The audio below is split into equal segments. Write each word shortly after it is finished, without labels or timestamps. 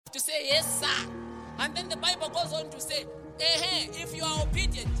to say, yes, sir. And then the Bible goes on to say, if you are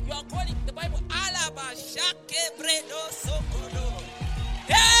obedient, you are calling the Bible.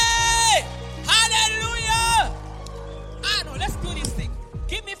 Hey! Hallelujah! No, let's do this thing.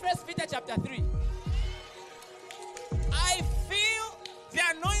 Give me 1 Peter chapter 3. I feel the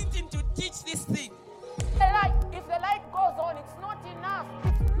anointing to teach this thing. If the light goes on, it's not enough.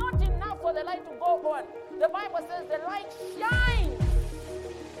 It's not enough for the light to go on. The Bible says the light shines.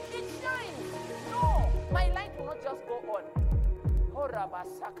 It shines. No, my light will not just go on.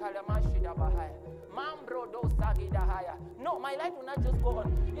 No, my light will not just go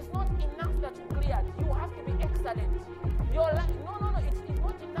on. It's not enough that you cleared. You have to be excellent. Your light, no. It's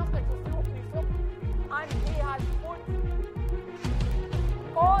not enough that you feel before. And He has put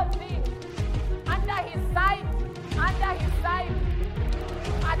all things under His side,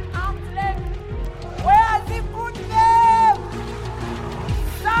 at arm's length. Where has He put them?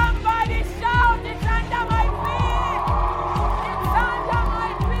 Somebody shout, it's under my feet. It's under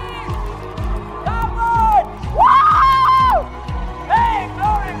my feet. Come on. Wow! Hey,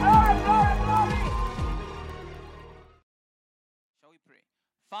 glory. Shall we pray?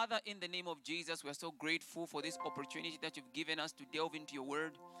 Father, in the name of Jesus, we are so grateful for this opportunity that you've given us to delve into your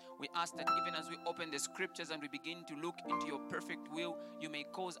word. We ask that even as we open the scriptures and we begin to look into your perfect will, you may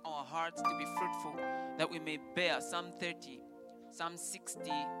cause our hearts to be fruitful, that we may bear Psalm 30, Psalm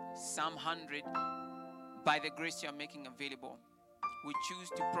 60, Psalm 100, by the grace you are making available. We choose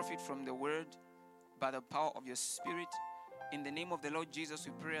to profit from the word by the power of your Spirit. In the name of the Lord Jesus,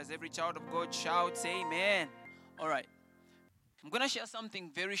 we pray as every child of God shouts, amen. All right. I'm going to share something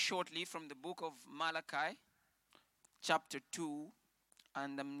very shortly from the book of Malachi, chapter 2,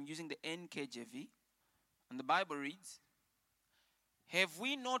 and I'm using the NKJV. And the Bible reads, have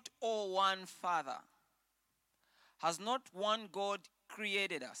we not all one Father? Has not one God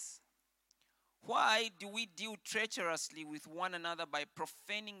created us? Why do we deal treacherously with one another by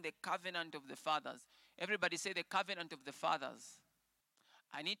profaning the covenant of the fathers? Everybody say the covenant of the fathers.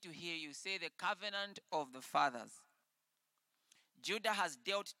 I need to hear you say the covenant of the fathers. Judah has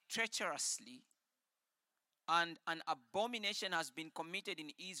dealt treacherously, and an abomination has been committed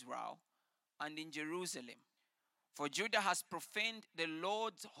in Israel and in Jerusalem. For Judah has profaned the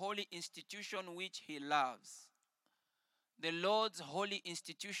Lord's holy institution which he loves. The Lord's holy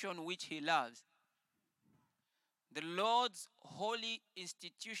institution which he loves. The Lord's holy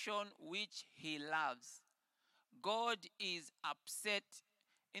institution which he loves. God is upset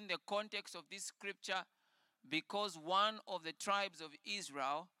in the context of this scripture because one of the tribes of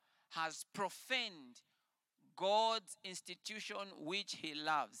Israel has profaned God's institution which he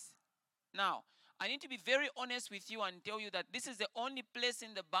loves. Now, I need to be very honest with you and tell you that this is the only place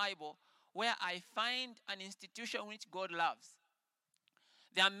in the Bible where I find an institution which God loves.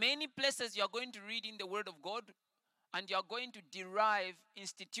 There are many places you are going to read in the Word of God and you are going to derive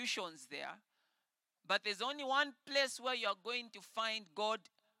institutions there. But there's only one place where you are going to find God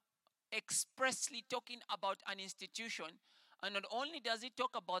expressly talking about an institution. And not only does he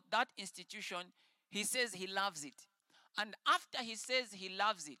talk about that institution, he says he loves it. And after he says he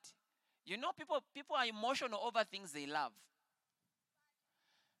loves it, you know, people are emotional over things they love.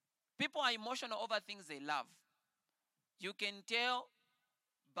 People are emotional over things they love. You can tell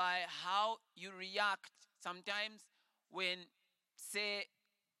by how you react sometimes when, say,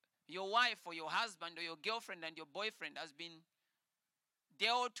 your wife or your husband or your girlfriend and your boyfriend has been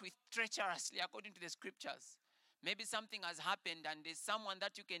dealt with treacherously according to the scriptures. Maybe something has happened and there's someone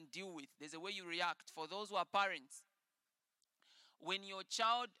that you can deal with. There's a way you react. For those who are parents, when your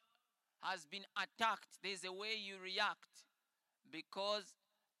child has been attacked, there's a way you react, because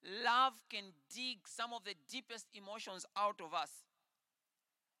love can dig some of the deepest emotions out of us.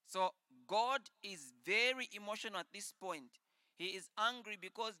 So God is very emotional at this point. He is angry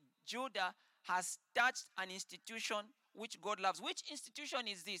because Judah has touched an institution which God loves. Which institution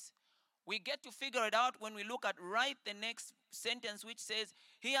is this? We get to figure it out when we look at right the next sentence, which says,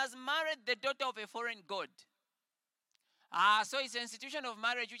 he has married the daughter of a foreign god. So it's an institution of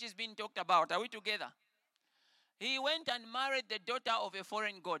marriage which is being talked about. Are we together? He went and married the daughter of a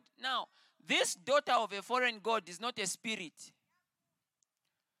foreign god. Now, this daughter of a foreign god is not a spirit.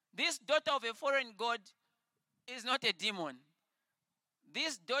 This daughter of a foreign god is not a demon.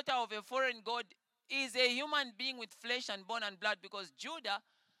 This daughter of a foreign god is a human being with flesh and bone and blood, because Judah,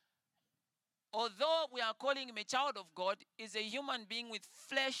 although we are calling him a child of God, is a human being with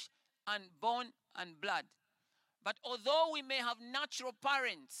flesh and bone and blood. But although we may have natural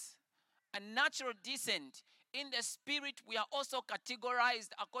parents and natural descent, in the spirit we are also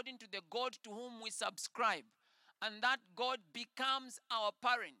categorized according to the God to whom we subscribe. and that God becomes our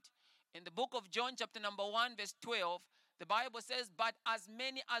parent. In the book of John, chapter number 1, verse 12, the Bible says, but as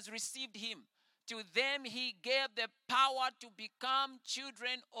many as received him, to them he gave the power to become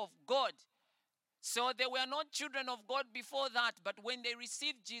children of God. So they were not children of God before that, but when they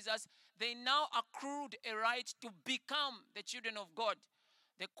received Jesus, they now accrued a right to become the children of God.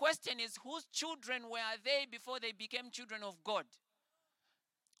 The question is, whose children were they before they became children of God?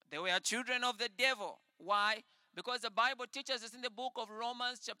 They were children of the devil. Why? Because the Bible teaches us in the book of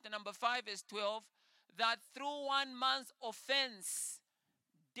Romans, chapter number 5, verse 12, that through one man's offense,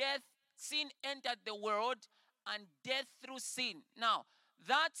 sin entered the world, and death through sin. Now,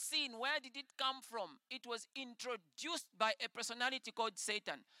 that sin, where did it come from? It was introduced by a personality called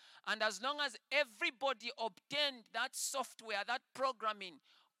Satan. And as long as everybody obtained that software, that programming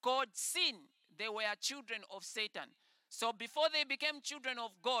called sin, they were children of Satan. So before they became children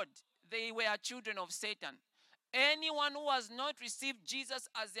of God, they were children of Satan. Anyone who has not received Jesus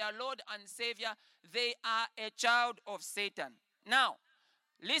as their Lord and Savior, they are a child of Satan. Now,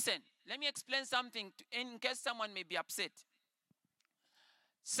 listen, let me explain something in case someone may be upset.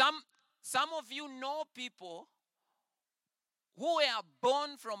 Some of you know people who were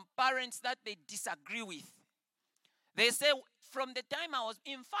born from parents that they disagree with. They say, from the time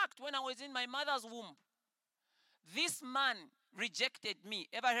in fact, when I was in my mother's womb, this man rejected me.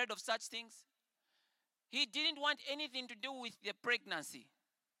 Ever heard of such things? He didn't want anything to do with the pregnancy.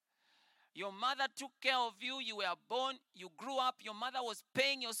 Your mother took care of you. You were born. You grew up. Your mother was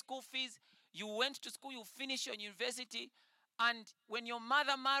paying your school fees. You went to school. You finished your university. And when your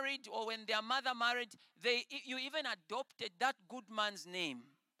mother married, or when their mother married, you even adopted that good man's name.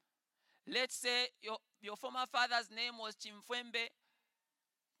 Let's say your former father's name was Chimfwembe.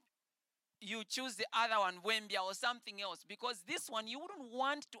 You choose the other one, Wembia, or something else. Because this one, you wouldn't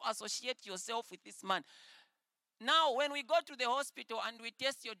want to associate yourself with this man. Now, when we go to the hospital and we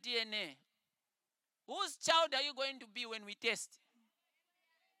test your DNA, whose child are you going to be when we test?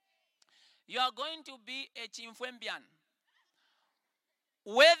 You are going to be a Chimfwembian.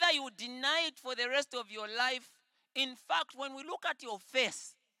 Whether you deny it for the rest of your life, in fact, when we look at your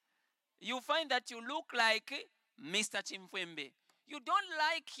face, you find that you look like Mr. Chimfwembe. You don't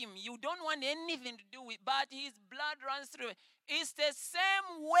like him. You don't want anything to do with, but his blood runs through. It's the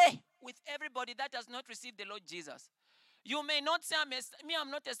same way with everybody that has not received the Lord Jesus. You may not say, I'm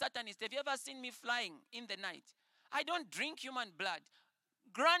not a Satanist. Have you ever seen me flying in the night? I don't drink human blood.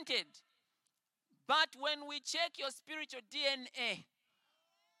 Granted. But when we check your spiritual DNA,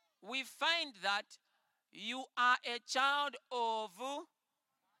 we find that you are a child of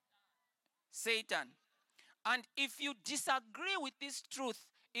Satan. And if you disagree with this truth,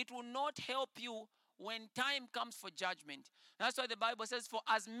 it will not help you when time comes for judgment. That's why the Bible says, for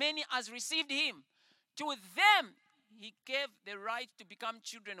as many as received him, to them he gave the right to become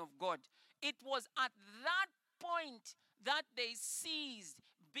children of God. It was at that point that they ceased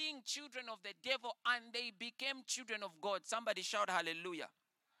being children of the devil and they became children of God. Somebody shout hallelujah.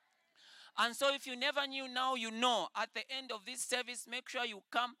 And so if you never knew, now you know. At the end of this service, make sure you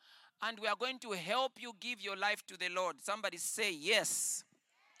come and we are going to help you give your life to the Lord. Somebody say yes.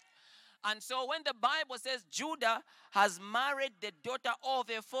 And so when the Bible says Judah has married the daughter of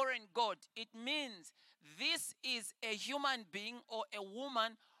a foreign god, it means this is a human being or a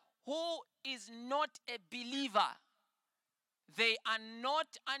woman who is not a believer. They are not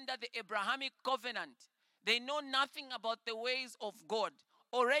under the Abrahamic covenant. They know nothing about the ways of God.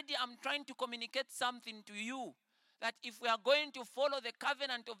 Already I'm trying to communicate something to you. That if we are going to follow the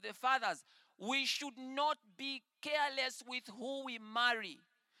covenant of the fathers, we should not be careless with who we marry.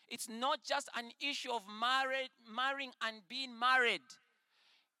 It's not just an issue of marrying and being married.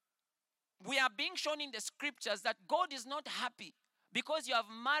 We are being shown in the scriptures that God is not happy because you have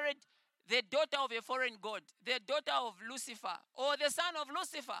married the daughter of a foreign god, the daughter of Lucifer, or the son of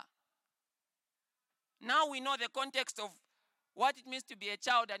Lucifer. Now we know the context of what it means to be a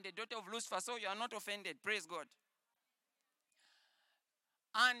child and the daughter of Lucifer, so you are not offended. Praise God.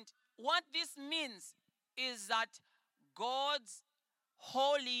 And what this means is that God's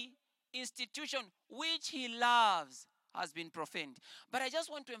holy institution, which he loves, has been profaned. But I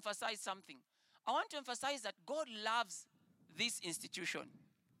just want to emphasize something. I want to emphasize that God loves this institution.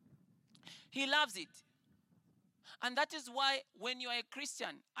 He loves it. And that is why when you are a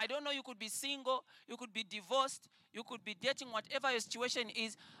Christian, I don't know, you could be single, you could be divorced, you could be dating, whatever your situation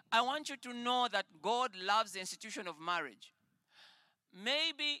is, I want you to know that God loves the institution of marriage.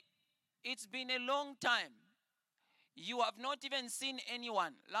 Maybe it's been a long time. You have not even seen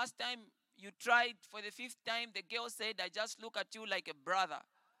anyone. Last time you tried for the 5th time, the girl said, I just look at you like a brother.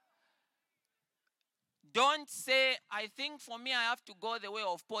 Don't say, I think for me I have to go the way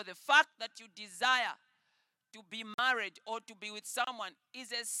of Paul. The fact that you desire to be married or to be with someone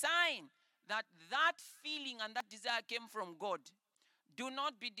is a sign that that feeling and that desire came from God. Do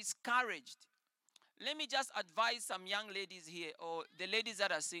not be discouraged. Let me just advise some young ladies here, or the ladies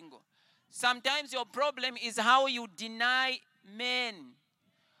that are single. Sometimes your problem is how you deny men.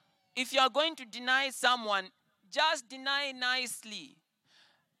 If you are going to deny someone, just deny nicely.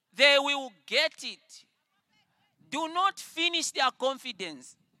 They will get it. Do not finish their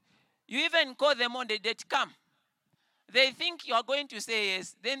confidence. You even call them on the date, come. They think you are going to say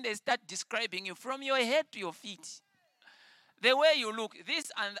yes. Then they start describing you from your head to your feet. The way you look,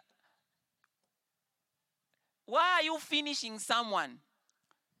 this and that. Why are you finishing someone?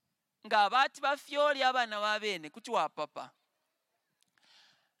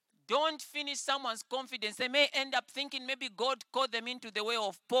 Don't finish someone's confidence. They may end up thinking maybe God called them into the way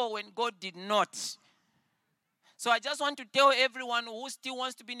of Paul when God did not. So I just want to tell everyone who still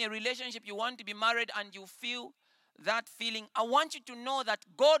wants to be in a relationship, you want to be married and you feel that feeling, I want you to know that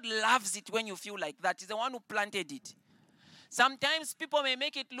God loves it when you feel like that. He's the one who planted it. Sometimes people may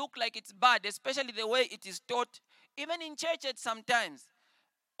make it look like it's bad, especially the way it is taught. Even in churches sometimes.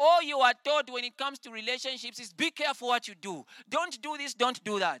 All you are taught when it comes to relationships is be careful what you do. Don't do this, don't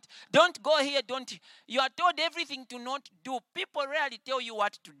do that. Don't go here, don't. You are told everything to not do. People rarely tell you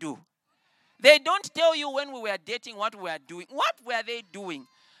what to do. They don't tell you when we were dating what we were doing. What were they doing?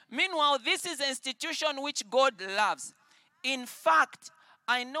 Meanwhile, this is an institution which God loves. In fact,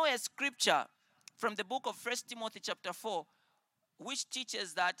 I know a scripture from the book of 1 Timothy chapter 4, which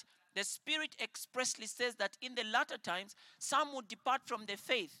teaches that the Spirit expressly says that in the latter times, some would depart from the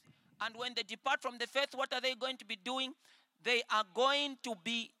faith. And when they depart from the faith, what are they going to be doing? They are going to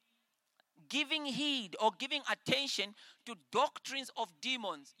be giving heed or giving attention to doctrines of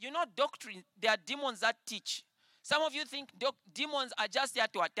demons. You know, doctrine, there are demons that teach. Some of you think demons are just there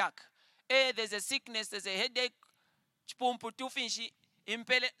to attack. Hey, there's a sickness, there's a headache.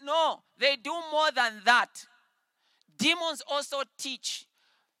 No, they do more than that. Demons also teach.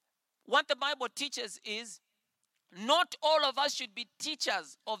 What the Bible teaches is not all of us should be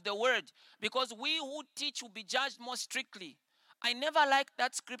teachers of the word, because we who teach will be judged more strictly. I never liked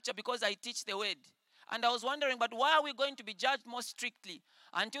that scripture because I teach the word. And I was wondering, but why are we going to be judged more strictly?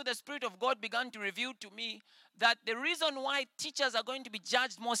 Until the Spirit of God began to reveal to me that the reason why teachers are going to be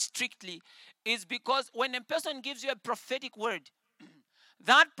judged more strictly is because when a person gives you a prophetic word,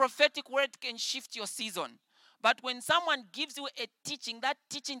 that prophetic word can shift your season. But when someone gives you a teaching, that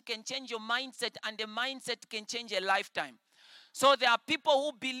teaching can change your mindset, and the mindset can change a lifetime. So there are people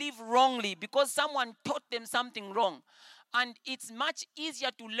who believe wrongly because someone taught them something wrong. And it's much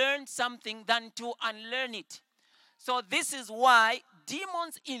easier to learn something than to unlearn it. So this is why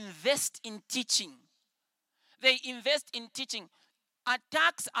demons invest in teaching. They invest in teaching.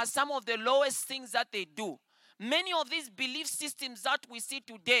 Attacks are some of the lowest things that they do. Many of these belief systems that we see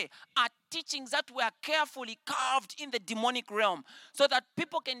today are teachings that were carefully carved in the demonic realm so that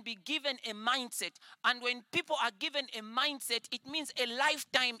people can be given a mindset. And when people are given a mindset, it means a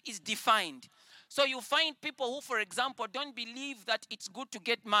lifetime is defined. So you find people who, for example, don't believe that it's good to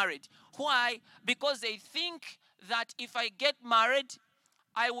get married. Why? Because they think that if I get married,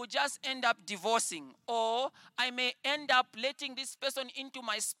 I will just end up divorcing, or I may end up letting this person into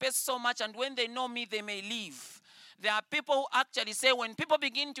my space so much, and when they know me, they may leave. There are people who actually say when people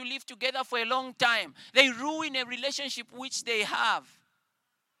begin to live together for a long time, they ruin a relationship which they have.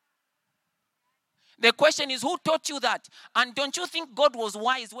 The question is, who taught you that? And don't you think God was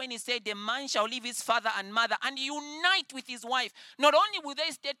wise when he said, the man shall leave his father and mother and unite with his wife? Not only will they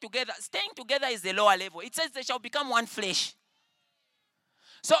stay together, staying together is the lower level. It says they shall become one flesh.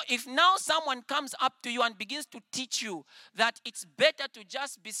 So if now someone comes up to you and begins to teach you that it's better to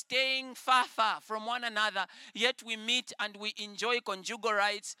just be staying far, far from one another, yet we meet and we enjoy conjugal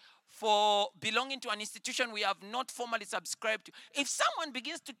rights for belonging to an institution we have not formally subscribed to. If someone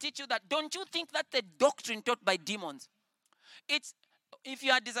begins to teach you that, don't you think that's the doctrine taught by demons? If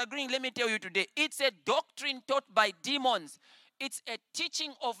you are disagreeing, let me tell you today, it's a doctrine taught by demons. It's a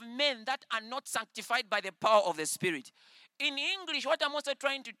teaching of men that are not sanctified by the power of the Spirit. In English, what I'm also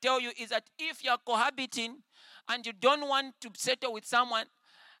trying to tell you is that if you're cohabiting and you don't want to settle with someone,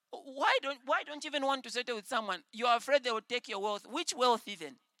 why don't you even want to settle with someone? You are afraid they will take your wealth. Which wealth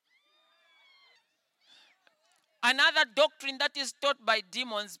even? Another doctrine that is taught by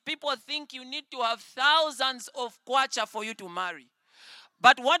demons, people think you need to have thousands of kwacha for you to marry.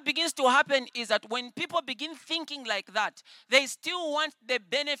 But what begins to happen is that when people begin thinking like that, they still want the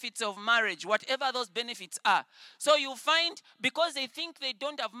benefits of marriage, whatever those benefits are. So you find, because they think they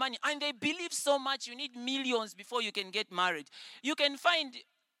don't have money, and they believe so much you need millions before you can get married. You can find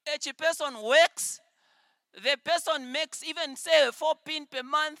a person works, the person makes even say 4 pin per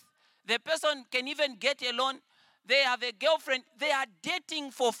month, the person can even get a loan, they have a girlfriend, they are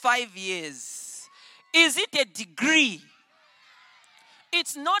dating for 5 years. Is it a degree?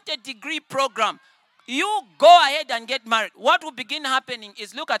 It's not a degree program. You go ahead and get married. What will begin happening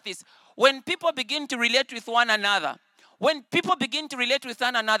is, look at this. When people begin to relate with one another,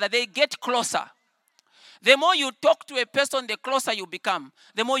 they get closer. The more you talk to a person, the closer you become.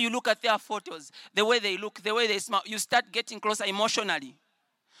 The more you look at their photos, the way they look, the way they smile, you start getting closer emotionally.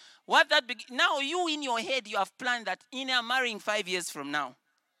 Now you in your head, you have planned that I'm marrying 5 years from now.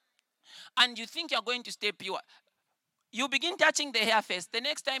 And you think you're going to stay pure. You begin touching the hair first. The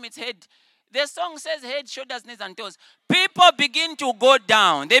next time it's head. The song says head, shoulders, knees, and toes. People begin to go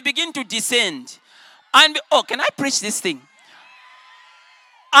down. They begin to descend. And, can I preach this thing?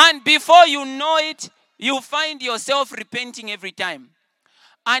 And before you know it, you find yourself repenting every time.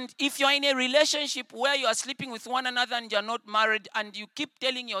 And if you're in a relationship where you are sleeping with one another and you're not married, and you keep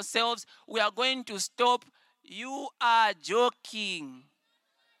telling yourselves, we are going to stop, you are joking.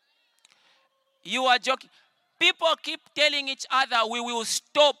 You are joking. People keep telling each other, we will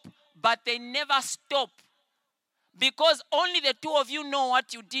stop, but they never stop. Because only the two of you know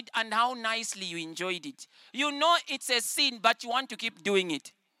what you did and how nicely you enjoyed it. You know it's a sin, but you want to keep doing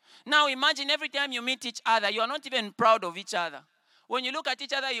it. Now imagine every time you meet each other, you are not even proud of each other. When you look at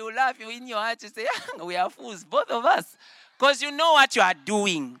each other, you laugh, you in your heart, you say, we are fools, both of us. Because you know what you are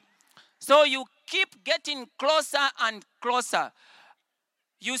doing. So you keep getting closer and closer.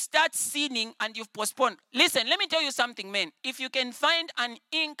 You start sinning and you've postponed. Listen, let me tell you something, men. If you can find an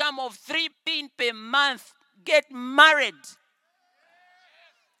income of 3 pin per month, get married.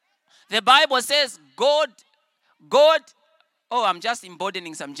 The Bible says God, I'm just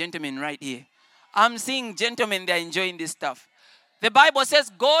embodying some gentlemen right here. I'm seeing gentlemen, they're enjoying this stuff. The Bible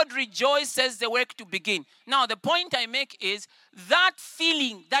says God rejoices the work to begin. Now, the point I make is that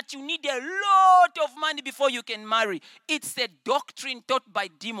feeling that you need a lot of money before you can marry, it's a doctrine taught by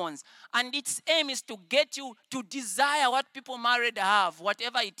demons. And its aim is to get you to desire what people married have,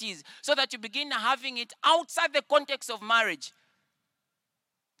 whatever it is, so that you begin having it outside the context of marriage.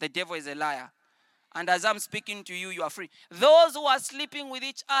 The devil is a liar. And as I'm speaking to you, you are free. Those who are sleeping with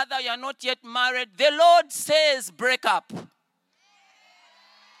each other, you are not yet married, the Lord says break up.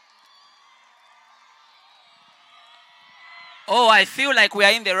 I feel like we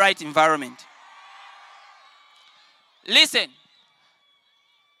are in the right environment. Listen.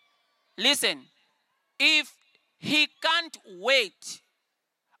 If he can't wait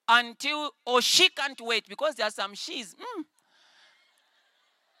until, or she can't wait, because there are some she's.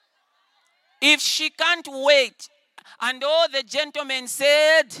 If she can't wait, and all the gentlemen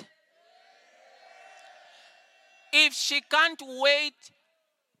said, if she can't wait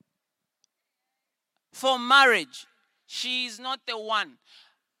for marriage, she is not the one.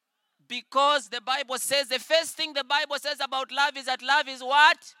 Because the Bible says, the first thing the Bible says about love is that love is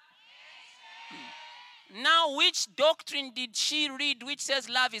what? Now, which doctrine did she read which says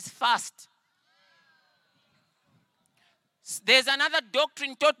love is fast? There's another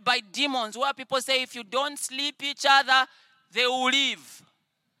doctrine taught by demons where people say if you don't sleep each other, they will leave.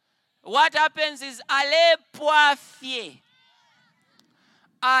 What happens is, allez poifier.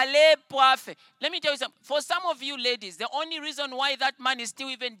 Let me tell you something. For some of you ladies, the only reason why that man is still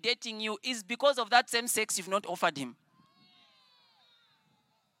even dating you is because of that same sex you've not offered him.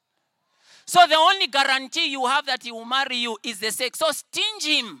 So the only guarantee you have that he will marry you is the sex. So stinge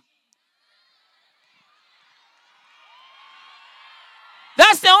him.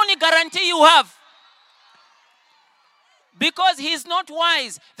 That's the only guarantee you have. Because he's not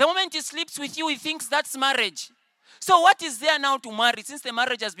wise. The moment he sleeps with you, he thinks that's marriage. So what is there now to marry since the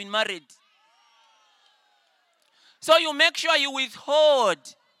marriage has been married? So you make sure you withhold.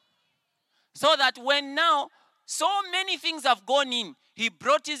 So that when now so many things have gone in. He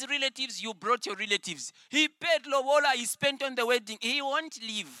brought his relatives, you brought your relatives. He paid lobola, he spent on the wedding. He won't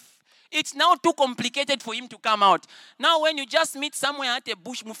leave. It's now too complicated for him to come out. Now when you just meet somewhere at a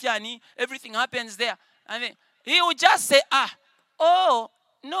bush mufiani, everything happens there. And then he will just say,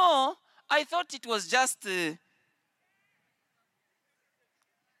 no, I thought it was just...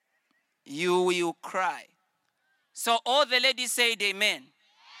 you will cry. So all the ladies said amen.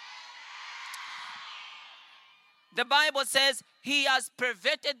 The Bible says he has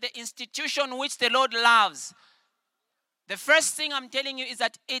perverted the institution which the Lord loves. The first thing I'm telling you is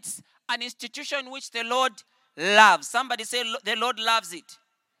that it's an institution which the Lord loves. Somebody say, the Lord loves it.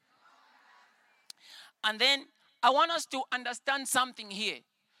 And then I want us to understand something here.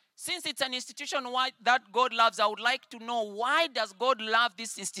 Since it's an institution that God loves, I would like to know, why does God love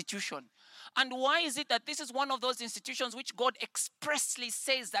this institution? And why is it that this is one of those institutions which God expressly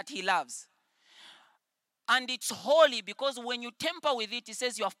says that he loves? And it's holy because when you tamper with it, he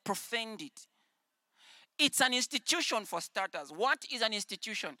says you have profaned it. It's an institution for starters. What is an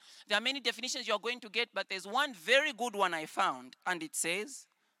institution? There are many definitions you're going to get, but there's one very good one I found, and it says,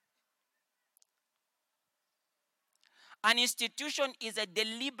 an institution is a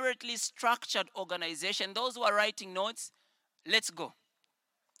deliberately structured organization. Those who are writing notes, let's go.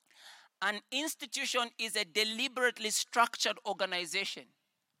 An institution is a deliberately structured organization.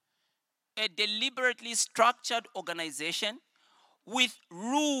 A deliberately structured organization with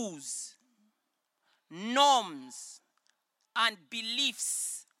rules, norms, and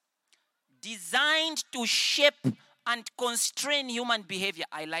beliefs designed to shape and constrain human behavior.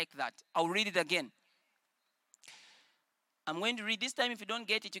 I like that. I'll read it again. I'm going to read this time. If you don't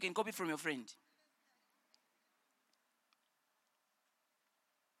get it, you can copy from your friend.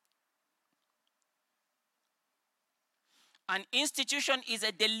 An institution is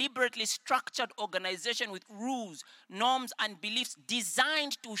a deliberately structured organization with rules, norms, and beliefs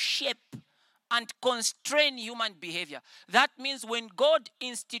designed to shape and constrain human behavior. That means when God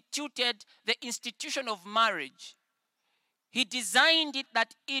instituted the institution of marriage, he designed it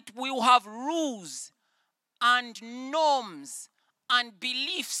that it will have rules and norms and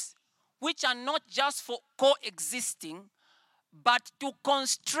beliefs which are not just for coexisting, but to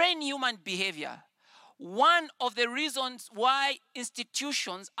constrain human behavior. One of the reasons why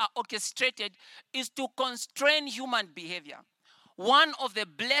institutions are orchestrated is to constrain human behavior. One of the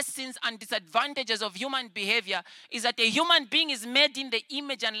blessings and disadvantages of human behavior is that a human being is made in the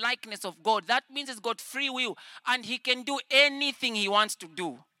image and likeness of God. That means he's got free will and he can do anything he wants to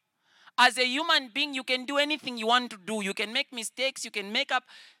do. As a human being, you can do anything you want to do. You can make mistakes, you can make up.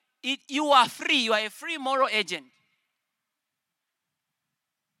 You are free. You are a free moral agent.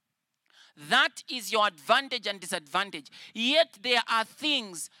 That is your advantage and disadvantage. Yet there are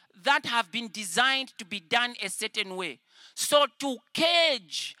things that have been designed to be done a certain way. So to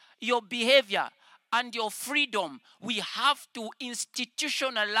cage your behavior and your freedom, we have to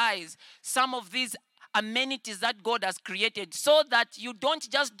institutionalize some of these amenities that God has created so that you don't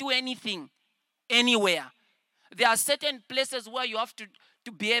just do anything anywhere. There are certain places where you have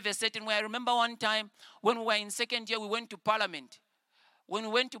to behave a certain way. I remember one time when we were in second year, we went to Parliament. When we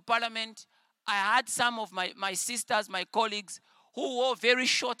went to Parliament, I had some of my sisters, my colleagues, who wore very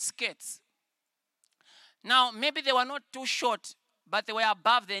short skirts. Now, maybe they were not too short, but they were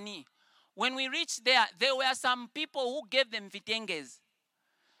above the knee. When we reached there were some people who gave them vitenges.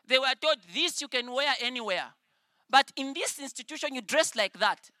 They were told, this you can wear anywhere. But in this institution, you dress like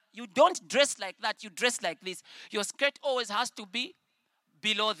that. You don't dress like that, you dress like this. Your skirt always has to be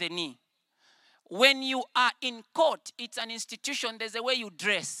below the knee. When you are in court, it's an institution, there's a way you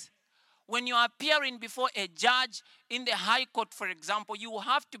dress. When you are appearing before a judge in the high court, for example, you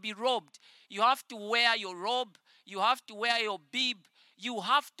have to be robed. You have to wear your robe. You have to wear your bib. You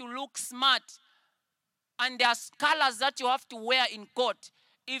have to look smart. And there's colors that you have to wear in court.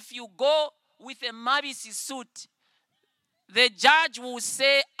 If you go with a Mabisi suit, the judge will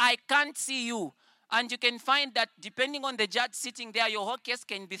say, I can't see you. And you can find that depending on the judge sitting there, your whole case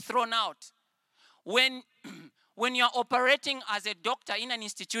can be thrown out. When you're operating as a doctor in an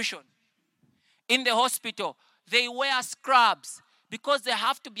institution, in the hospital, they wear scrubs because they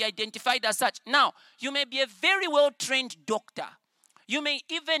have to be identified as such. Now, you may be a very well-trained doctor. You may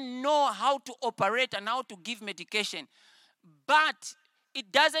even know how to operate and how to give medication. But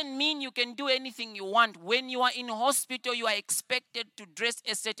it doesn't mean you can do anything you want. When you are in hospital, you are expected to dress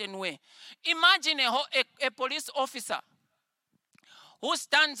a certain way. Imagine a police officer who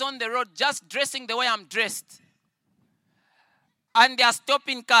stands on the road just dressing the way I'm dressed. And they are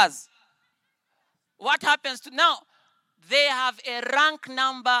stopping cars. What happens to now? They have a rank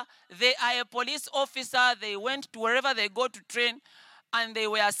number. They are a police officer. They went to wherever they go to train and they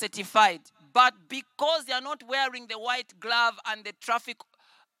were certified. But because they are not wearing the white glove and the traffic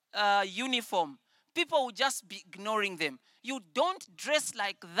uniform, people will just be ignoring them. You don't dress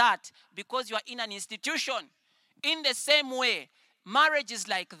like that because you are in an institution. In the same way, marriage is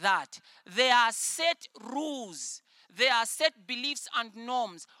like that. There are set rules. There are set beliefs and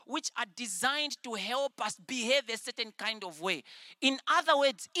norms which are designed to help us behave a certain kind of way. In other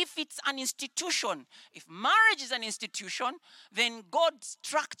words, if it's an institution, if marriage is an institution, then God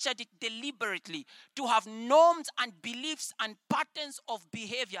structured it deliberately to have norms and beliefs and patterns of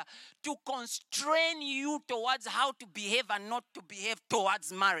behavior to constrain you towards how to behave and not to behave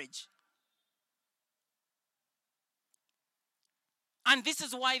towards marriage. And this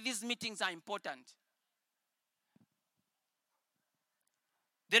is why these meetings are important.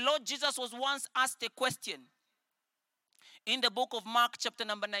 The Lord Jesus was once asked a question in the book of Mark chapter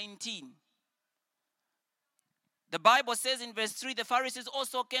number 19. The Bible says in verse 3, the Pharisees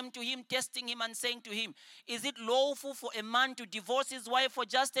also came to him, testing him and saying to him, is it lawful for a man to divorce his wife for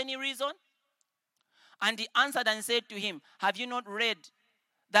just any reason? And he answered and said to him, have you not read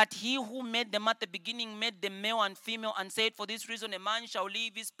that he who made them at the beginning made them male and female, and said, for this reason a man shall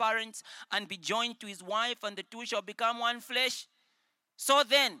leave his parents and be joined to his wife, and the two shall become one flesh? So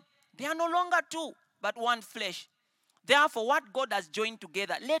then, they are no longer two, but one flesh. Therefore, what God has joined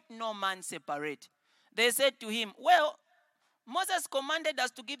together, let no man separate. They said to him, well, Moses commanded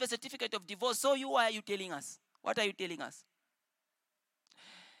us to give a certificate of divorce, so why are you telling us? What are you telling us?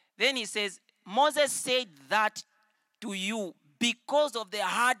 Then he says, Moses said that to you because of the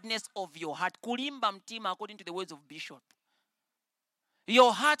hardness of your heart. Kulimba mtima, according to the words of Bishop.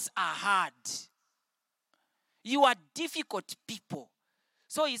 Your hearts are hard. You are difficult people.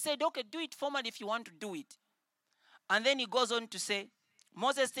 So he said, okay, do it formally if you want to do it. And then he goes on to say,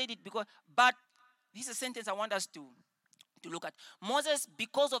 Moses said it because, but this is a sentence I want us to look at. Moses,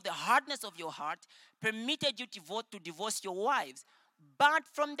 because of the hardness of your heart, permitted you to divorce your wives. But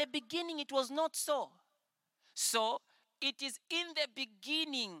from the beginning, it was not so. So, it is in the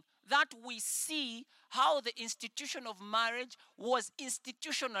beginning that we see how the institution of marriage was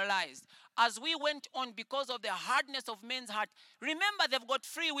institutionalized. As we went on, because of the hardness of men's heart, remember they've got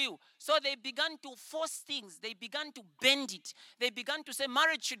free will. So they began to force things. They began to bend it. They began to say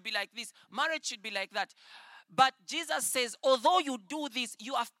marriage should be like this. Marriage should be like that. But Jesus says, although you do this,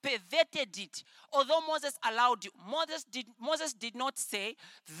 you have perverted it. Although Moses allowed you, Moses did not say,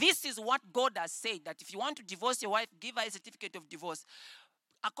 this is what God has said, that if you want to divorce your wife, give her a certificate of divorce.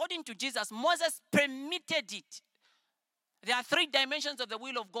 According to Jesus, Moses permitted it. There are three dimensions of the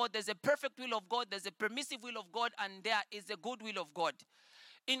will of God. There's a perfect will of God, there's a permissive will of God, and there is a good will of God.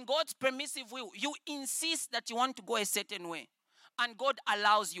 In God's permissive will, you insist that you want to go a certain way, and God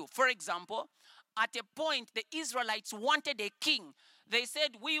allows you. For example, at a point, the Israelites wanted a king. They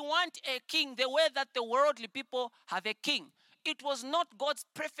said, we want a king the way that the worldly people have a king. It was not God's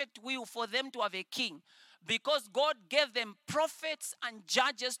perfect will for them to have a king, because God gave them prophets and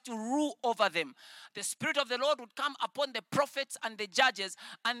judges to rule over them. The Spirit of the Lord would come upon the prophets and the judges,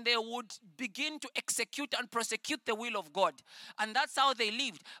 and they would begin to execute and prosecute the will of God. And that's how they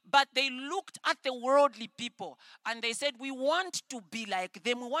lived. But they looked at the worldly people, and they said, we want to be like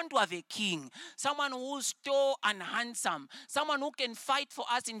them. We want to have a king, someone who's tall and handsome, someone who can fight for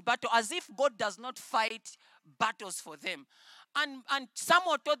us in battle, as if God does not fight battles for them. And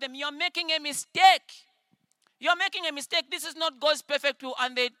someone told them, you're making a mistake. You're making a mistake. This is not God's perfect will.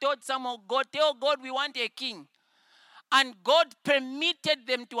 And they told someone, God, tell God we want a king. And God permitted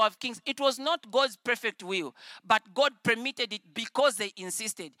them to have kings. It was not God's perfect will, but God permitted it because they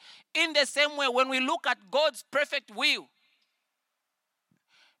insisted. In the same way, when we look at God's perfect will,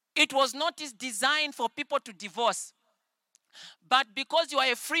 it was not his design for people to divorce. But because you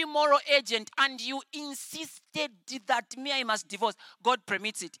are a free moral agent and you insisted that I must divorce, God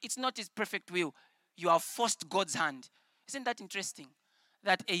permits it. It's not his perfect will. You have forced God's hand. Isn't that interesting?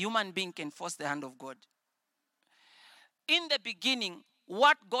 That a human being can force the hand of God. In the beginning,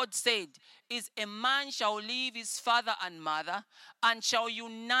 what God said is, a man shall leave his father and mother and shall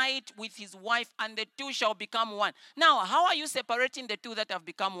unite with his wife, and the two shall become one. Now, how are you separating the two that have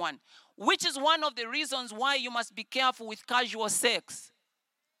become one? Which is one of the reasons why you must be careful with casual sex.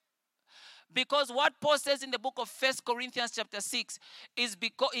 Because what Paul says in the book of 1 Corinthians chapter 6 is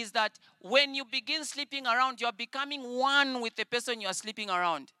that when you begin sleeping around, you are becoming one with the person you are sleeping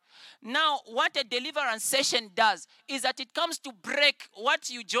around. Now, what a deliverance session does is that it comes to break what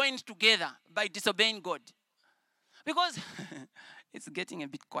you joined together by disobeying God. Because it's getting a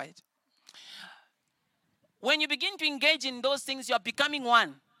bit quiet. When you begin to engage in those things, you are becoming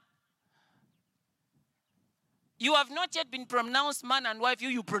one. You have not yet been pronounced man and wife,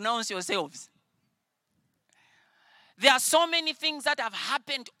 you pronounce yourselves. There are so many things that have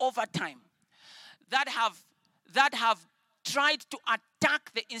happened over time that have tried to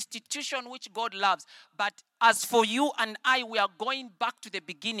attack the institution which God loves. But as for you and I, we are going back to the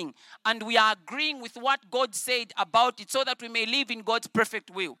beginning. And we are agreeing with what God said about it so that we may live in God's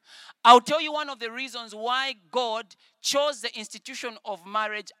perfect will. I'll tell you one of the reasons why God chose the institution of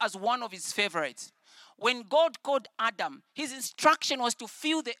marriage as one of his favorites. When God called Adam, his instruction was to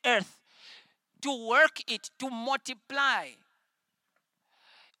fill the earth, to work it, to multiply.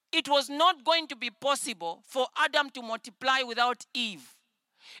 It was not going to be possible for Adam to multiply without Eve.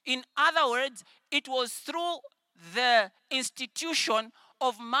 In other words, it was through the institution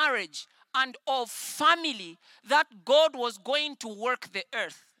of marriage and of family that God was going to work the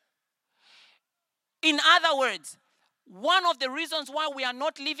earth. In other words, one of the reasons why we are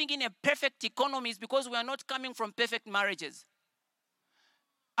not living in a perfect economy is because we are not coming from perfect marriages.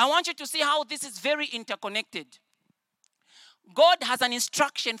 I want you to see how this is very interconnected. God has an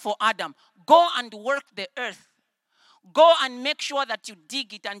instruction for Adam. Go and work the earth. Go and make sure that you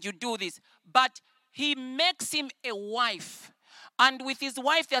dig it and you do this. But he makes him a wife. And with his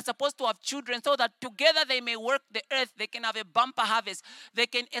wife, they are supposed to have children so that together they may work the earth. They can have a bumper harvest. They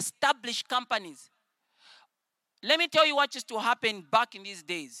can establish companies. Let me tell you what used to happen back in these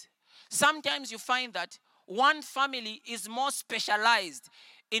days. Sometimes you find that one family is more specialized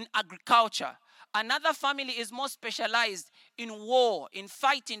in agriculture. Another family is more specialized in war, in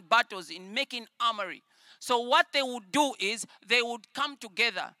fighting battles, in making armory. So what they would do is they would come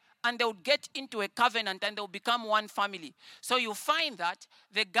together and they would get into a covenant and they would become one family. So you find that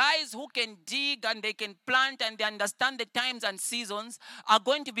the guys who can dig and they can plant and they understand the times and seasons are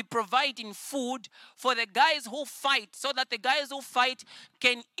going to be providing food for the guys who fight, so that the guys who fight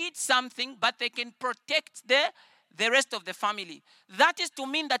can eat something but they can protect the rest of the family. That is to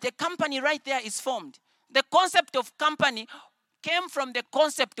mean that a company right there is formed. The concept of company came from the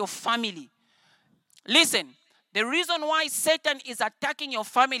concept of family. Listen, the reason why Satan is attacking your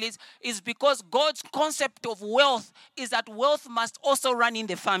families is because God's concept of wealth is that wealth must also run in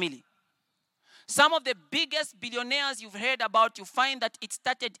the family. Some of the biggest billionaires you've heard about, you find that it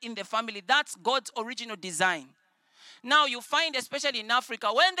started in the family. That's God's original design. Now you find, especially in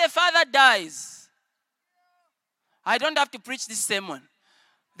Africa, when the father dies, I don't have to preach this sermon.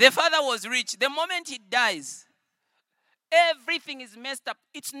 The father was rich. The moment he dies, everything is messed up.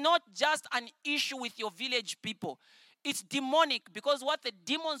 It's not just an issue with your village people. It's demonic, because what the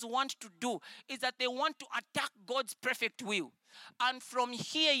demons want to do is that they want to attack God's perfect will. And from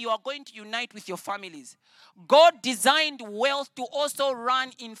here, you are going to unite with your families. God designed wealth to also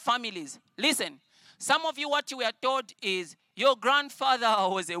run in families. Listen, some of you, what you were told is your grandfather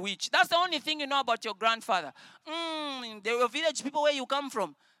was a witch. That's the only thing you know about your grandfather. The village people where you come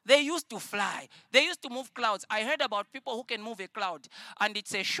from, they used to fly. They used to move clouds. I heard about people who can move a cloud, and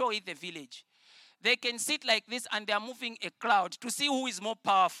it's a show in the village. They can sit like this, and they are moving a cloud to see who is more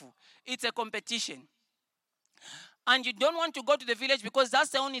powerful. It's a competition. And you don't want to go to the village because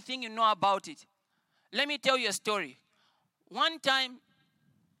that's the only thing you know about it. Let me tell you a story. One time,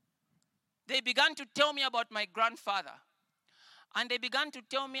 they began to tell me about my grandfather. And they began to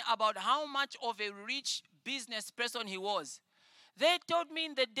tell me about how much of a rich business person he was. They told me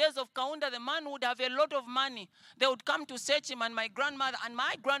in the days of Kaunda, the man would have a lot of money. They would come to search him, and my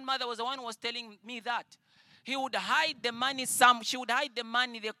grandmother was the one who was telling me that. He would hide the money, she would hide the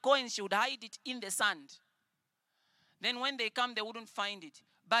money, the coins, she would hide it in the sand. Then when they come, they wouldn't find it.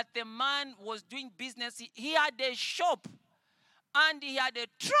 But the man was doing business. He had a shop, and he had a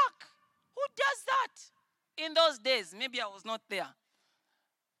truck. Who does that? In those days, maybe I was not there.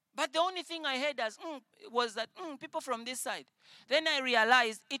 But the only thing I heard was that people from this side. Then I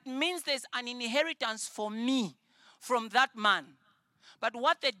realized it means there's an inheritance for me from that man. But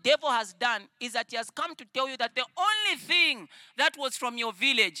what the devil has done is that he has come to tell you that the only thing that was from your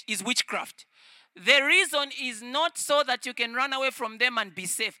village is witchcraft. The reason is not so that you can run away from them and be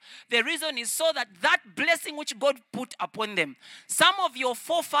safe. The reason is so that blessing which God put upon them. Some of your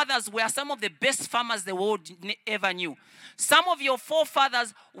forefathers were some of the best farmers the world ever knew. Some of your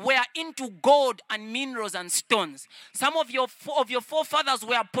forefathers were into gold and minerals and stones. Some of your forefathers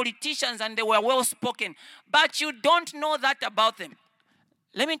were politicians and they were well spoken. But you don't know that about them.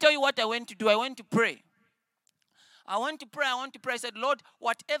 Let me tell you what I went to do. I went to pray. I want to pray. I said, Lord,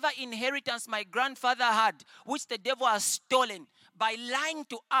 whatever inheritance my grandfather had, which the devil has stolen by lying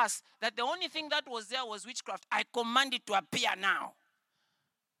to us, that the only thing that was there was witchcraft, I command it to appear now.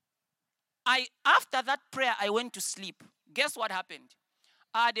 After that prayer, I went to sleep. Guess what happened?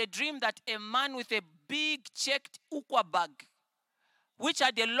 I had a dream that a man with a big checked ukwa bag, which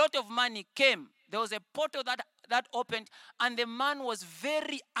had a lot of money, came. There was a portal that opened, and the man was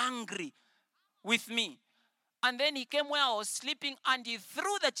very angry with me. And then he came where I was sleeping and he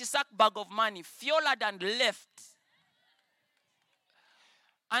threw the chisak bag of money, fiolered and left.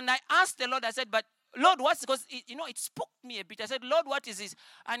 And I asked the Lord, I said, but Lord, what's, because it spoke me a bit. I said, Lord, what is this?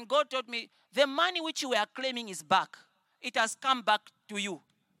 And God told me, the money which you were claiming is back. It has come back to you.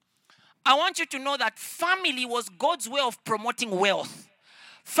 I want you to know that family was God's way of promoting wealth.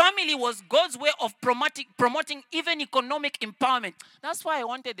 Family was God's way of promoting even economic empowerment. That's why I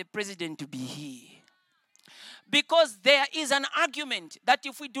wanted the president to be here. Because there is an argument that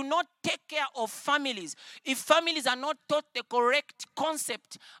if we do not take care of families, if families are not taught the correct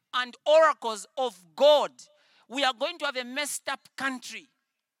concept and oracles of God, we are going to have a messed up country.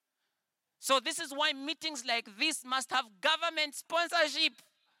 So this is why meetings like this must have government sponsorship.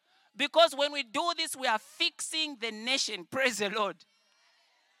 Because when we do this, we are fixing the nation. Praise the Lord.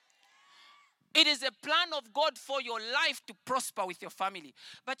 It is a plan of God for your life to prosper with your family.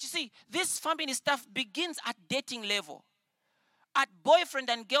 But you see, this family stuff begins at dating level. At boyfriend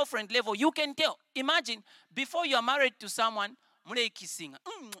and girlfriend level, you can tell. Imagine, before you are married to someone, mule kissing.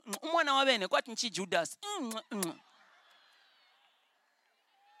 Umwana wabene kwa nchi Judas.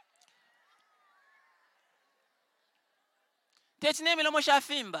 Tetine milomo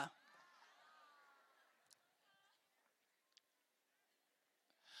shafimba.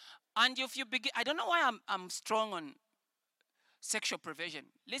 And if you begin, I don't know why I'm strong on sexual perversion.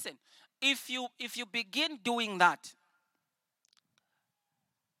 Listen, if you begin doing that,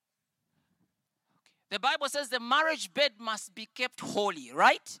 the Bible says the marriage bed must be kept holy,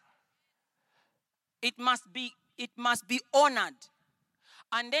 right? It must be honored.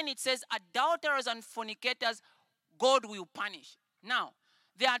 And then it says adulterers and fornicators, God will punish. Now,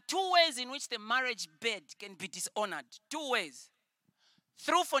 there are two ways in which the marriage bed can be dishonored. Two ways.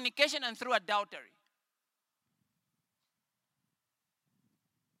 Through fornication and through adultery.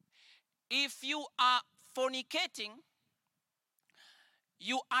 If you are fornicating,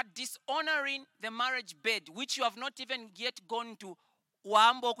 you are dishonoring the marriage bed, which you have not even yet gone to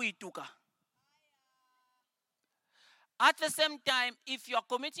waambo kuituka. At the same time, if you are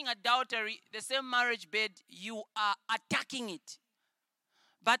committing adultery, the same marriage bed, you are attacking it.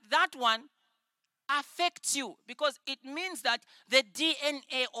 But that one affects you because it means that the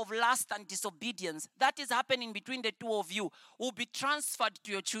DNA of lust and disobedience that is happening between the two of you will be transferred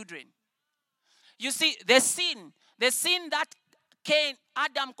to your children. You see, the sin that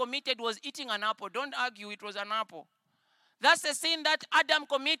Adam committed was eating an apple. Don't argue, it was an apple. That's the sin that Adam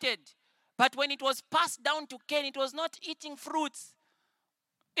committed. But when it was passed down to Cain, it was not eating fruits.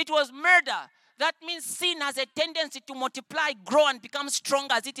 It was murder. That means sin has a tendency to multiply, grow, and become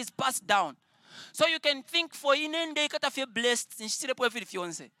stronger as it is passed down. So you can think for inende kata feel blessed.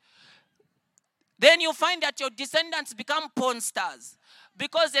 Then you find that your descendants become porn stars.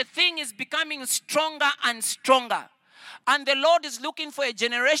 Because the thing is becoming stronger and stronger. And the Lord is looking for a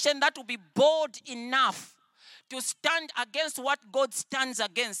generation that will be bold enough to stand against what God stands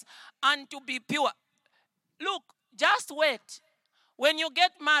against and to be pure. Look, just wait. When you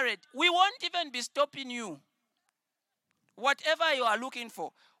get married, we won't even be stopping you. Whatever you are looking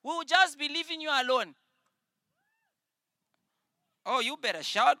for, we will just be leaving you alone. Oh, you better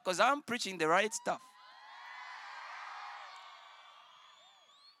shout because I'm preaching the right stuff.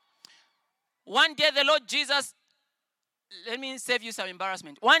 One day the Lord Jesus, let me save you some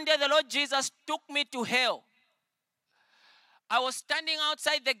embarrassment. One day the Lord Jesus took me to hell. I was standing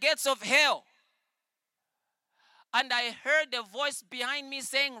outside the gates of hell. And I heard a voice behind me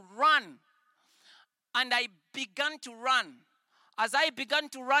saying, run. And I began to run. As I began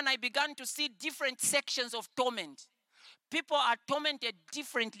to run, I began to see different sections of torment. People are tormented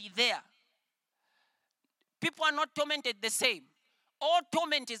differently there. People are not tormented the same. All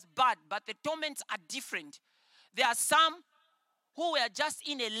torment is bad, but the torments are different. There are some who were just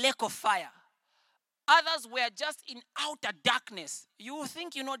in a lake of fire. Others were just in outer darkness. You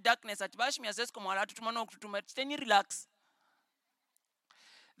think you know darkness. Relax.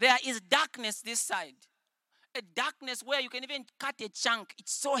 There is darkness this side. A darkness where you can even cut a chunk.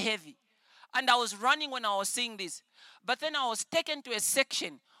 It's so heavy. And I was running when I was seeing this. But then I was taken to a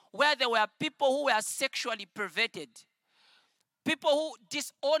section where there were people who were sexually perverted. People who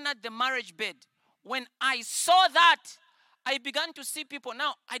dishonored the marriage bed. When I saw that, I began to see people.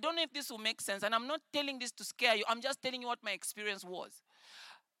 Now, I don't know if this will make sense. And I'm not telling this to scare you. I'm just telling you what my experience was.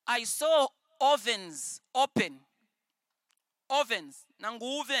 I saw ovens open. Ovens.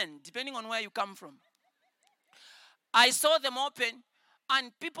 Nanguven, depending on where you come from. I saw them open.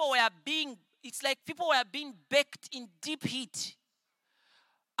 And it's like people were being baked in deep heat.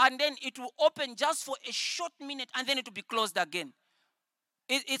 And then it will open just for a short minute and then it will be closed again.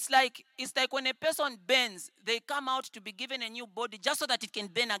 It's like when a person burns, they come out to be given a new body just so that it can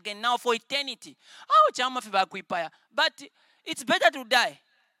burn again now for eternity. But it's better to die.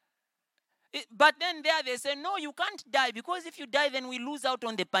 But then there they say, no, you can't die, because if you die, then we lose out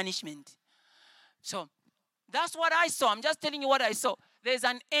on the punishment. So that's what I saw. I'm just telling you what I saw. There's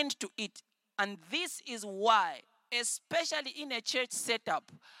an end to it. And this is why, especially in a church setup,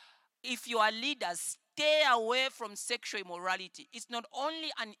 if you are leaders, stay away from sexual immorality. It's not only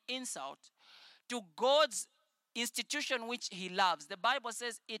an insult to God's institution which he loves. The Bible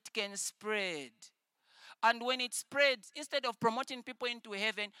says it can spread. And when it spreads, instead of promoting people into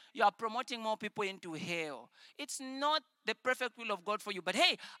heaven, you are promoting more people into hell. It's not the perfect will of God for you. But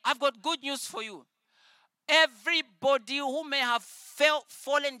hey, I've got good news for you. Everybody who may have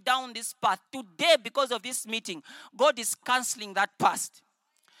fallen down this path, today because of this meeting, God is canceling that past.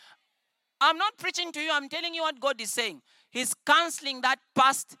 I'm not preaching to you. I'm telling you what God is saying. He's canceling that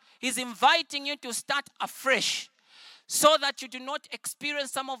past. He's inviting you to start afresh, so that you do not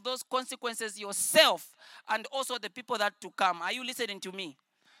experience some of those consequences yourself and also the people that to come. Are you listening to me?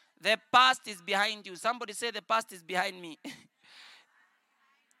 The past is behind you. Somebody say, the past is behind me.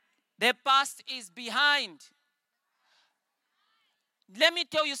 The past is behind. Let me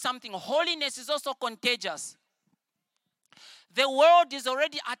tell you something. Holiness is also contagious. The world is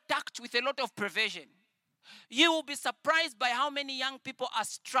already attacked with a lot of perversion. You will be surprised by how many young people are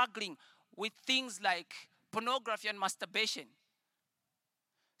struggling with things like pornography and masturbation.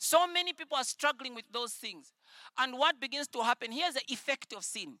 So many people are struggling with those things. And what begins to happen, here's the effect of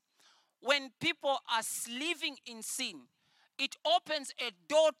sin. When people are living in sin, it opens a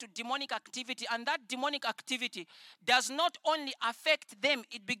door to demonic activity, and that demonic activity does not only affect them,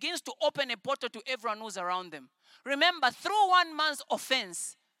 it begins to open a portal to everyone who's around them. Remember, through one man's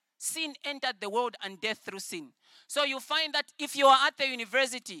offense, sin entered the world and death through sin. So you find that if you are at the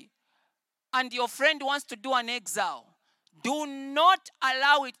university and your friend wants to do an exile, do not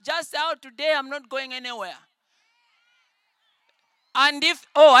allow it. Just say, oh, today I'm not going anywhere. And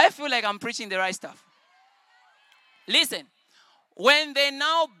I feel like I'm preaching the right stuff. Listen, when they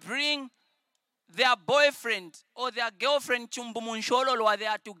now bring their boyfriend or their girlfriend chumbumunsholo while they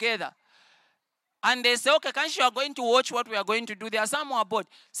are together, and they say, okay, can't you are going to watch what we are going to do? There are some who are bored.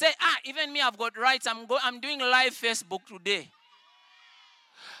 Say, even me, I've got rights. I'm doing live Facebook today.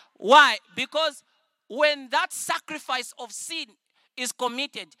 Why? Because when that sacrifice of sin is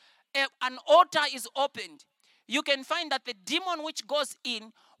committed, an altar is opened, you can find that the demon which goes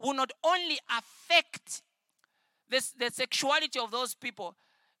in will not only affect the sexuality of those people.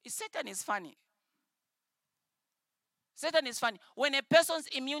 Satan is funny. Satan is funny. When a person's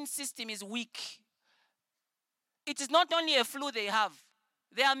immune system is weak, it is not only a flu they have.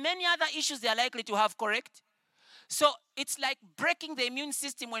 There are many other issues they are likely to have, correct? So it's like breaking the immune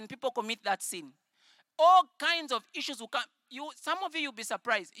system when people commit that sin. All kinds of issues will come. Some of you'll be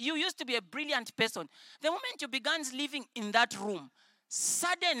surprised. You used to be a brilliant person. The moment you began living in that room,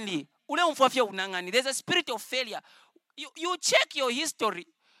 suddenly, there's a spirit of failure. You check your history.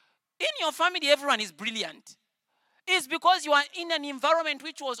 In your family, everyone is brilliant. It's because you are in an environment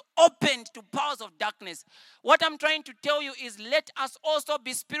which was opened to powers of darkness. What I'm trying to tell you is, let us also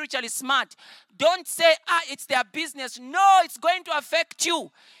be spiritually smart. Don't say, it's their business. No, it's going to affect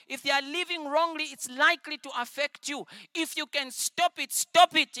you. If they are living wrongly, it's likely to affect you. If you can stop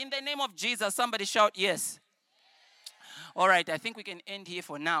it in the name of Jesus. Somebody shout yes. All right, I think we can end here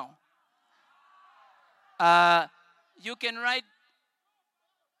for now. You can write,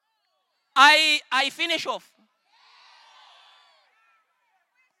 I finish off.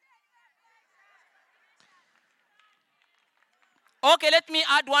 Okay, let me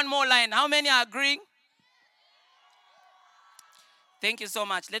add one more line. How many are agreeing? Thank you so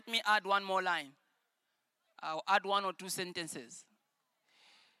much. Let me add one more line. I'll add one or two sentences.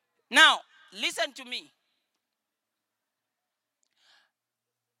 Now, listen to me.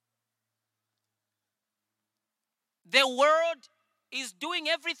 The world is doing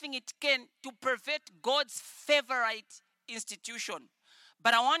everything it can to pervert God's favorite institution.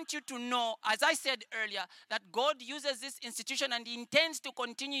 But I want you to know, as I said earlier, that God uses this institution and he intends to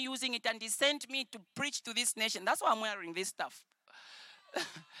continue using it, and he sent me to preach to this nation. That's why I'm wearing this stuff.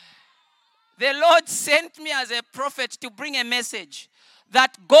 The Lord sent me as a prophet to bring a message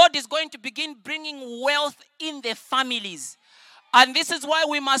that God is going to begin bringing wealth in the families. And this is why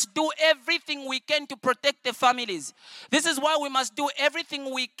we must do everything we can to protect the families. This is why we must do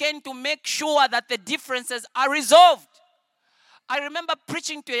everything we can to make sure that the differences are resolved. I remember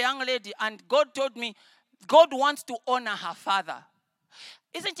preaching to a young lady, and God told me God wants to honor her father.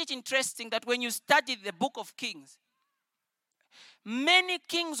 Isn't it interesting that when you study the book of Kings, Many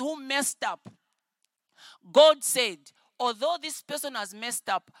kings who messed up, God said, although this person has messed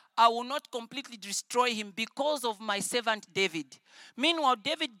up, I will not completely destroy him because of my servant David. Meanwhile,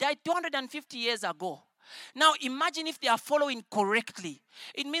 David died 250 years ago. Now, imagine if they are following correctly.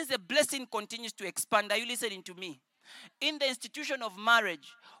 It means the blessing continues to expand. Are you listening to me? In the institution of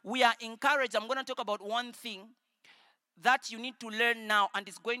marriage, we are encouraged. I'm going to talk about one thing that you need to learn now, and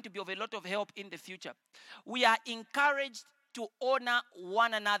it's going to be of a lot of help in the future. We are encouraged to honor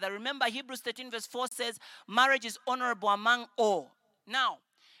one another. Remember, Hebrews 13 verse 4 says, marriage is honorable among all. Now,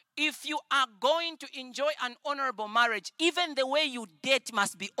 if you are going to enjoy an honorable marriage, even the way you date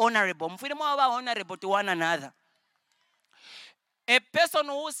must be honorable. Honorable to one another. A person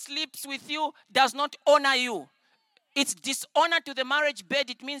who sleeps with you does not honor you. It's dishonor to the marriage bed.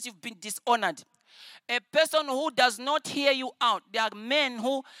 It means you've been dishonored. A person who does not hear you out. There are men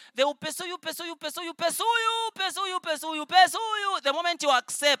who, they will pursue you. The moment you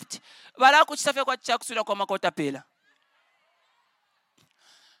accept,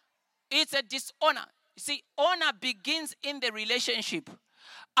 it's a dishonor. You see, honor begins in the relationship.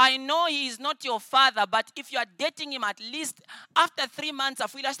 I know he is not your father, but if you are dating him, at least after 3 months,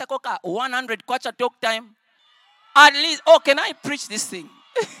 100 kwacha talk time. At least, can I preach this thing?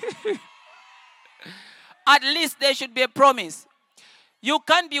 At least there should be a promise. You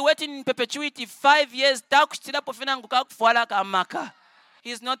can't be waiting in perpetuity 5 years.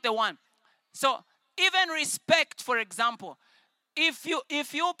 He's not the one. So, even respect, for example. If you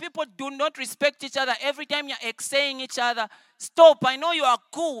people do not respect each other, every time you're saying each other, stop. I know you are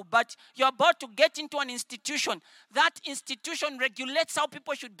cool, but you're about to get into an institution. That institution regulates how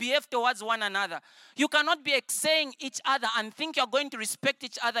people should behave towards one another. You cannot be saying each other and think you're going to respect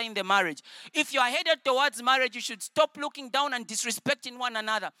each other in the marriage. If you are headed towards marriage, you should stop looking down and disrespecting one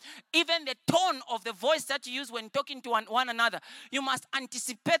another. Even the tone of the voice that you use when talking to one another, you must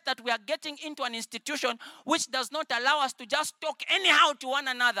anticipate that we are getting into an institution which does not allow us to just talk anyhow to one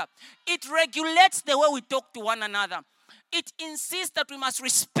another. It regulates the way we talk to one another. It insists that we must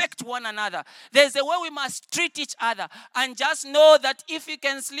respect one another. There's a way we must treat each other. And just know that if he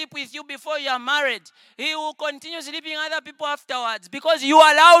can sleep with you before you are married, he will continue sleeping with other people afterwards because you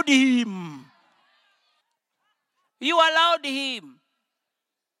allowed him. You allowed him.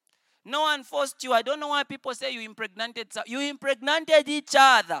 No one forced you. I don't know why people say you impregnated. You impregnated each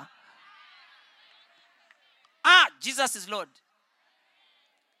other. Jesus is Lord.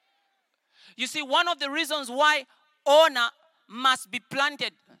 You see, one of the reasons why honor must be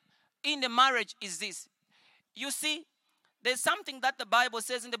planted in the marriage is this. You see, there's something that the Bible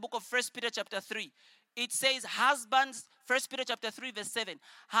says in the book of 1 Peter chapter 3. It says, husbands, 1 Peter chapter 3 verse 7.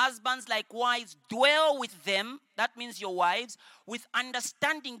 Husbands likewise dwell with them, that means your wives, with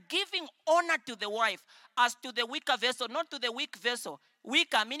understanding, giving honor to the wife as to the weaker vessel, not to the weak vessel.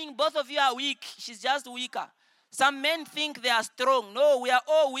 Weaker, meaning both of you are weak. She's just weaker. Some men think they are strong. No, we are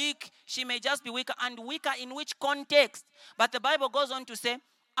all weak. She may just be weaker. And weaker in which context? But the Bible goes on to say,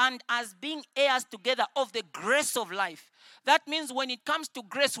 and as being heirs together of the grace of life. That means when it comes to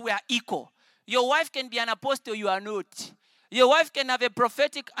grace, we are equal. Your wife can be an apostle, you are not. Your wife can have a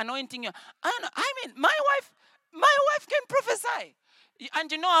prophetic anointing. My wife can prophesy. And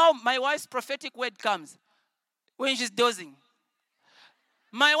you know how my wife's prophetic word comes? When she's dozing.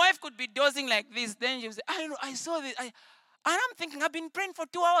 My wife could be dozing like this. Then she would say, I saw this. And I'm thinking, I've been praying for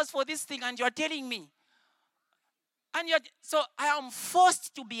 2 hours for this thing and you're telling me. So I am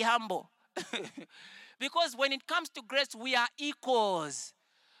forced to be humble. Because when it comes to grace, we are equals.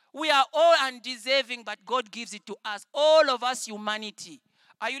 We are all undeserving, but God gives it to us. All of us humanity.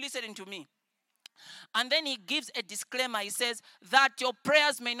 Are you listening to me? And then he gives a disclaimer. He says that your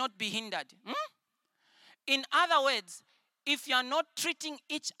prayers may not be hindered. In other words, if you are not treating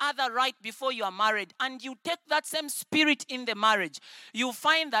each other right before you are married, and you take that same spirit in the marriage, you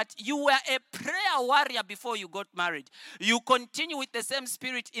find that you were a prayer warrior before you got married. You continue with the same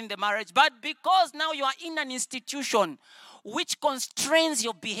spirit in the marriage, but because now you are in an institution which constrains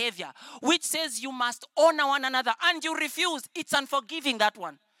your behavior, which says you must honor one another, and you refuse, it's unforgiving, that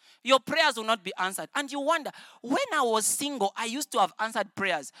one. Your prayers will not be answered. And you wonder, when I was single, I used to have answered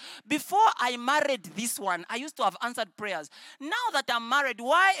prayers. Before I married this one, I used to have answered prayers. Now that I'm married,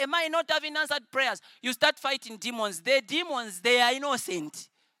 why am I not having answered prayers? You start fighting demons. The demons, they are innocent.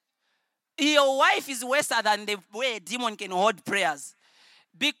 Your wife is worse than the way a demon can hold prayers.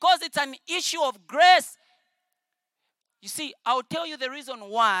 Because it's an issue of grace. You see, I'll tell you the reason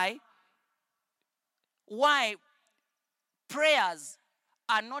why prayers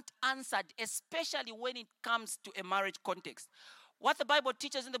are not answered, especially when it comes to a marriage context. What the Bible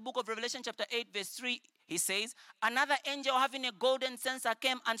teaches in the book of Revelation chapter 8 verse 3, He says, another angel having a golden censer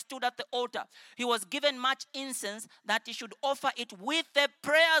came and stood at the altar. He was given much incense that he should offer it with the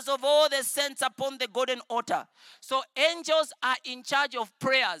prayers of all the saints upon the golden altar. So angels are in charge of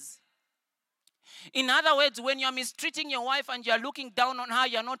prayers. In other words, when you're mistreating your wife and you're looking down on her,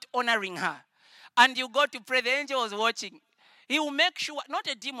 you're not honoring her. And you go to pray, the angel is watching. He will make sure, not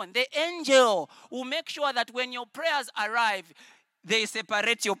a demon, the angel will make sure that when your prayers arrive, they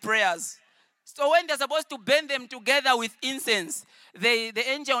separate your prayers. So when they're supposed to bend them together with incense, the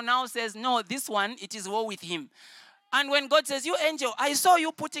angel now says, no, this one, it is well with him. And when God says, you angel, I saw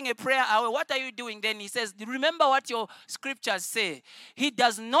you putting a prayer away. What are you doing? Then he says, remember what your scriptures say. He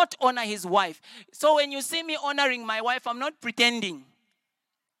does not honor his wife. So when you see me honoring my wife, I'm not pretending.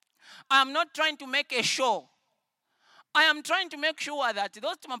 I'm not trying to make a show. I am trying to make sure that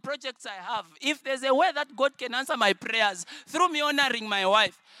those projects I have, if there's a way that God can answer my prayers through me honoring my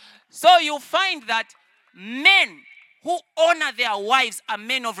wife. So you find that men who honor their wives are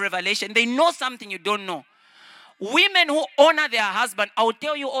men of revelation. They know something you don't know. Women who honor their husband, I'll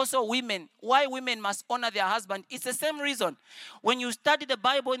tell you also women, why women must honor their husband. It's the same reason. When you study the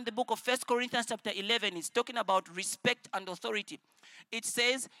Bible in the book of 1 Corinthians chapter 11, it's talking about respect and authority. It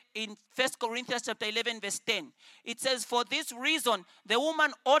says in 1 Corinthians chapter 11 verse 10, it says, for this reason, the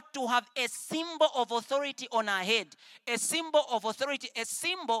woman ought to have a symbol of authority on her head. A symbol of authority, a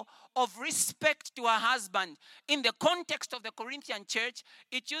symbol of respect to her husband. In the context of the Corinthian church,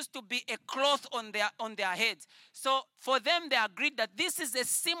 it used to be a cloth on their heads. So for them, they agreed that this is a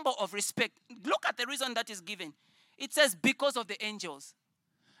symbol of respect. Look at the reason that is given. It says because of the angels.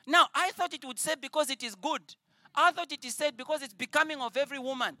 Now, I thought it would say because it is good. I thought it is said because it's becoming of every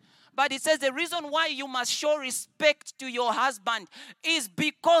woman. But it says the reason why you must show respect to your husband is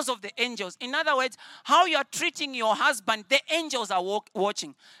because of the angels. In other words, how you are treating your husband, the angels are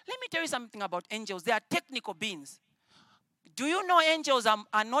watching. Let me tell you something about angels. They are technical beings. Do you know angels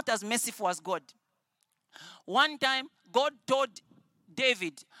are not as merciful as God? One time, God told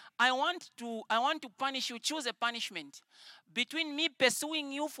David, I want to punish you. Choose a punishment. Between me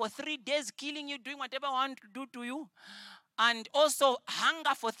pursuing you for 3 days, killing you, doing whatever I want to do to you, and also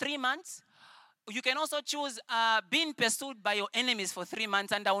hunger for 3 months. You can also choose being pursued by your enemies for 3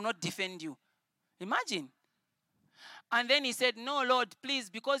 months and I will not defend you. Imagine. And then he said, no, Lord, please,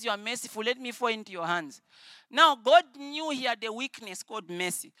 because you are merciful, let me fall into your hands. Now, God knew he had a weakness called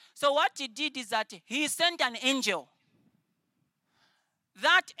mercy. So what he did is that he sent an angel.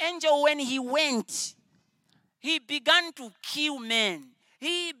 That angel, when he went, he began to kill men.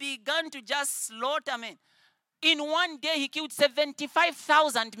 He began to just slaughter men. In one day, he killed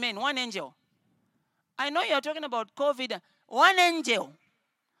 75,000 men, one angel. I know you're talking about COVID. One angel.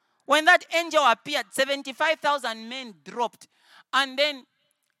 When that angel appeared, 75,000 men dropped. And then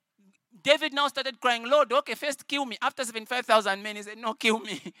David now started crying, Lord, okay, first kill me. After 75,000 men, he said, no, kill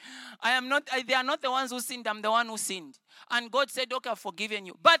me. They are not the ones who sinned. I'm the one who sinned. And God said, okay, I've forgiven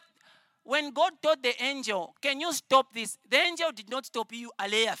you. But when God told the angel, can you stop this? The angel did not stop you,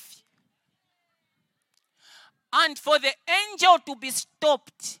 Aleafi. And for the angel to be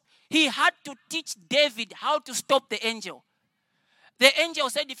stopped, he had to teach David how to stop the angel. The angel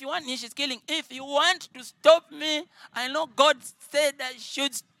said, if you want me, she's killing. If you want to stop me, I know God said I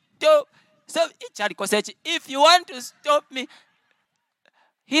should stop. So, if you want to stop me,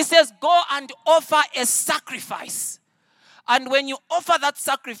 he says, go and offer a sacrifice. And when you offer that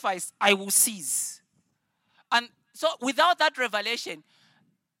sacrifice, I will cease. And so without that revelation,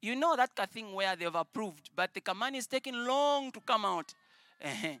 you know that thing where they've approved, but the command is taking long to come out.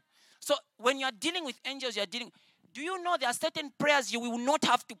 So when you're dealing with angels, do you know there are certain prayers you will not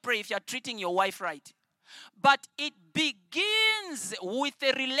have to pray if you're treating your wife right? But it begins with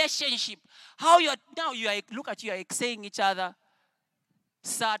a relationship. Look at you are saying each other.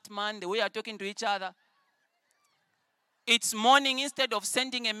 Sat man, the way you're talking to each other. It's morning, instead of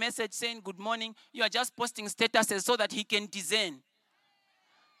sending a message saying good morning, you are just posting statuses so that he can discern.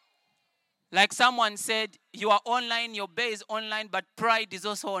 Like someone said, you are online, your bear is online, but pride is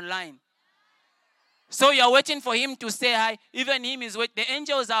also online. So you are waiting for him to say hi. Even him is waiting. The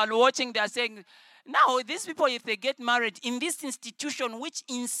angels are watching, they are saying, now these people, if they get married in this institution which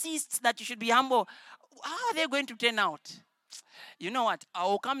insists that you should be humble, how are they going to turn out? You know what? I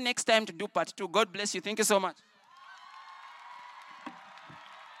will come next time to do part 2. God bless you. Thank you so much.